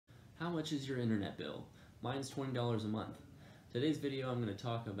How much is your internet bill? Mine's $20 a month. Today's video I'm going to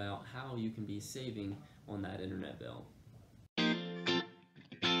talk about how you can be saving on that internet bill.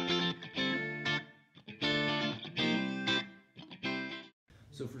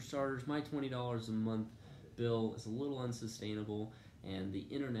 So for starters, my $20 a month bill is a little unsustainable, and the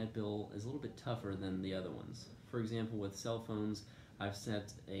internet bill is a little bit tougher than the other ones. For example, with cell phones, I've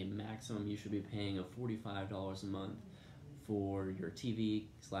set a maximum you should be paying of $45 a month for your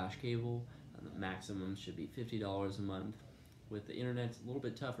TV/cable, and the maximum should be $50 a month. With the internet, it's a little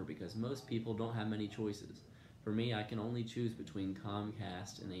bit tougher because most people don't have many choices. For me, I can only choose between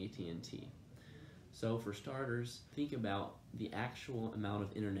Comcast and AT&T. So for starters, think about the actual amount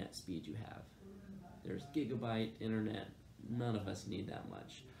of internet speed you have. There's gigabyte internet. None of us need that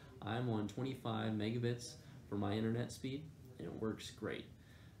much. I'm on 25 megabits for my internet speed, and it works great.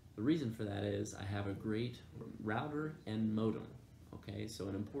 The reason for that is I have a great router and modem. Okay, so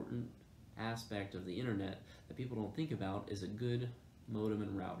an important aspect of the internet that people don't think about is a good modem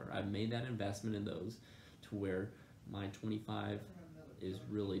and router. I've made that investment in those to where my 25 is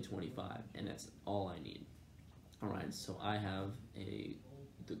really 25, and that's all I need. Alright, so I have the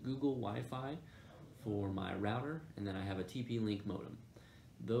Google Wi-Fi for my router, and then I have a TP-Link modem.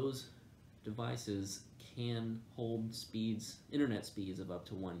 Those devices can hold internet speeds of up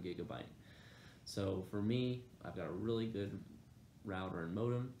to 1 gigabyte. So for me, I've got a really good router and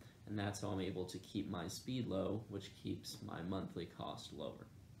modem, and that's how I'm able to keep my speed low, which keeps my monthly cost lower.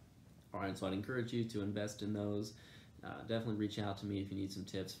 Alright, so I'd encourage you to invest in those. Definitely reach out to me if you need some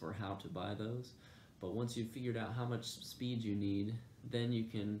tips for how to buy those. But once you've figured out how much speed you need, then you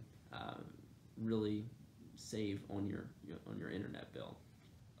can really save on your internet bill.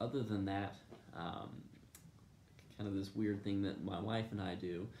 Other than that, kind of this weird thing that my wife and I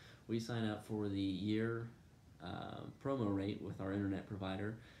do, we sign up for the year promo rate with our internet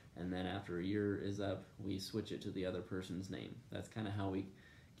provider, and then after a year is up, we switch it to the other person's name. That's kind of how we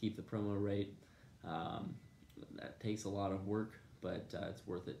keep the promo rate. That takes a lot of work, but it's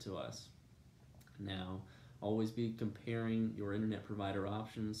worth it to us. Now, always be comparing your internet provider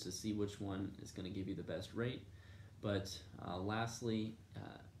options to see which one is going to give you the best rate. But lastly,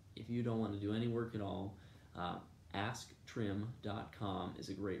 if you don't want to do any work at all, AskTrim.com is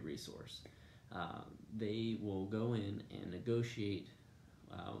a great resource. They will go in and negotiate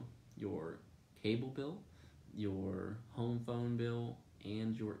your cable bill, your home phone bill,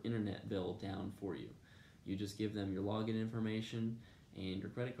 and your internet bill down for you. You just give them your login information and your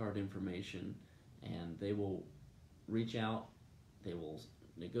credit card information, and they will reach out, they will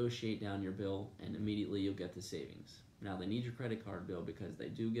negotiate down your bill, and immediately you'll get the savings. Now, they need your credit card bill because they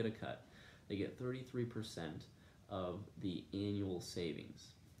do get a cut. They get 33% of the annual savings.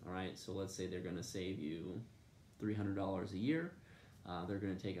 Alright, so let's say they're going to save you $300 a year. They're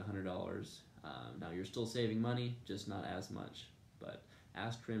going to take $100. Now, you're still saving money, just not as much. But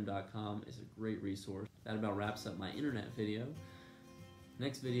AskTrim.com is a great resource. That about wraps up my internet video.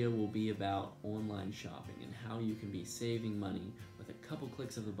 Next video will be about online shopping and how you can be saving money with a couple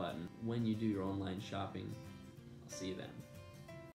clicks of the button when you do your online shopping. I'll see you then.